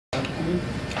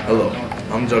Hello,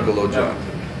 I'm Juggalo John.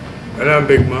 And I'm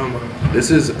Big Mama. This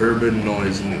is Urban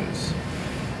Noise News.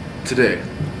 Today,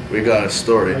 we got a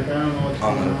story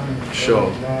on the show.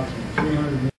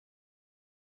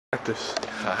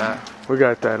 We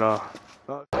got that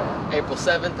April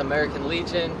 7th, American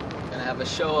Legion. Gonna have a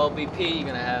show, LBP. You're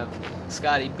gonna have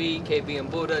Scotty B, KB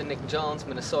and Buddha, Nick Jones,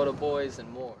 Minnesota Boys,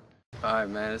 and more. Alright,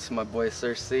 man, this is my boy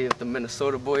Sir C of the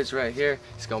Minnesota Boys right here.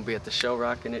 He's gonna be at the show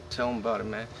rocking it. Tell him about it,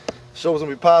 man. Show's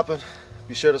gonna be popping.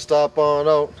 Be sure to stop on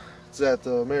out. It's at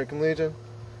the American Legion.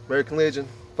 American Legion,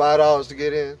 $5 to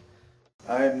get in.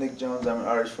 I am Nick Jones. I'm an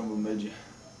artist from Bemidji.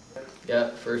 Yeah,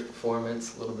 first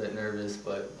performance. A little bit nervous,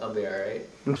 but I'll be alright.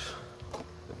 My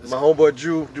homeboy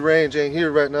Drew Derange ain't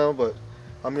here right now, but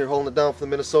I'm here holding it down for the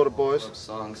Minnesota Boys.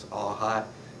 Songs all hot,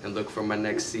 and look for my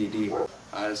next CD.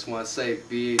 I just want to say,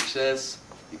 BHS,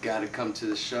 you gotta come to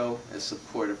the show and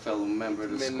support a fellow member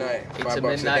of the midnight. school. It's a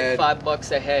midnight,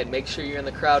 $5 a head. Make sure you're in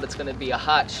the crowd. It's gonna be a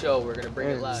hot show. We're gonna bring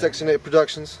it live. Section 8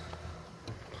 Productions.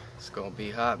 It's gonna be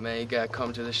hot, man. You gotta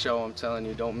come to the show. I'm telling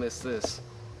you, don't miss this.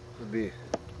 It'll be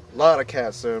a lot of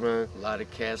cats there, man. A lot of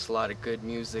cats, a lot of good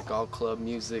music, all club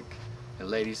music, and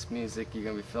ladies music. You're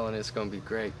gonna be feeling it. It's gonna be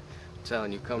great. I'm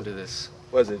telling you, come to this.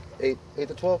 What is it? 8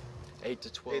 to 12? 8 to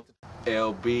 12.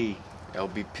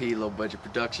 LBP, Low Budget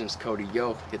Productions, Cody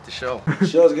Yo, hit the show. The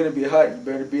show's gonna be hot. You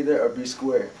better be there or be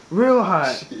square. real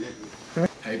hot.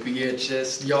 Hey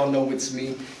BHS, y'all know it's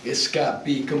me. It's Scott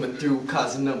B coming through,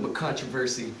 causing nothing but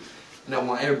controversy. And I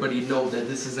want everybody to know that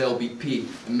this is LBP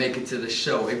and make it to the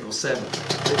show April 7th.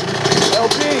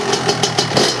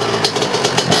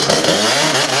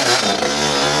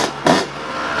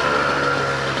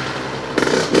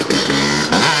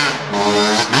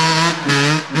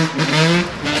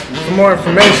 For more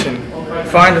information,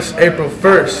 find us April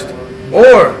 1st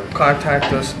or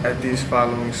contact us at these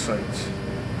following sites.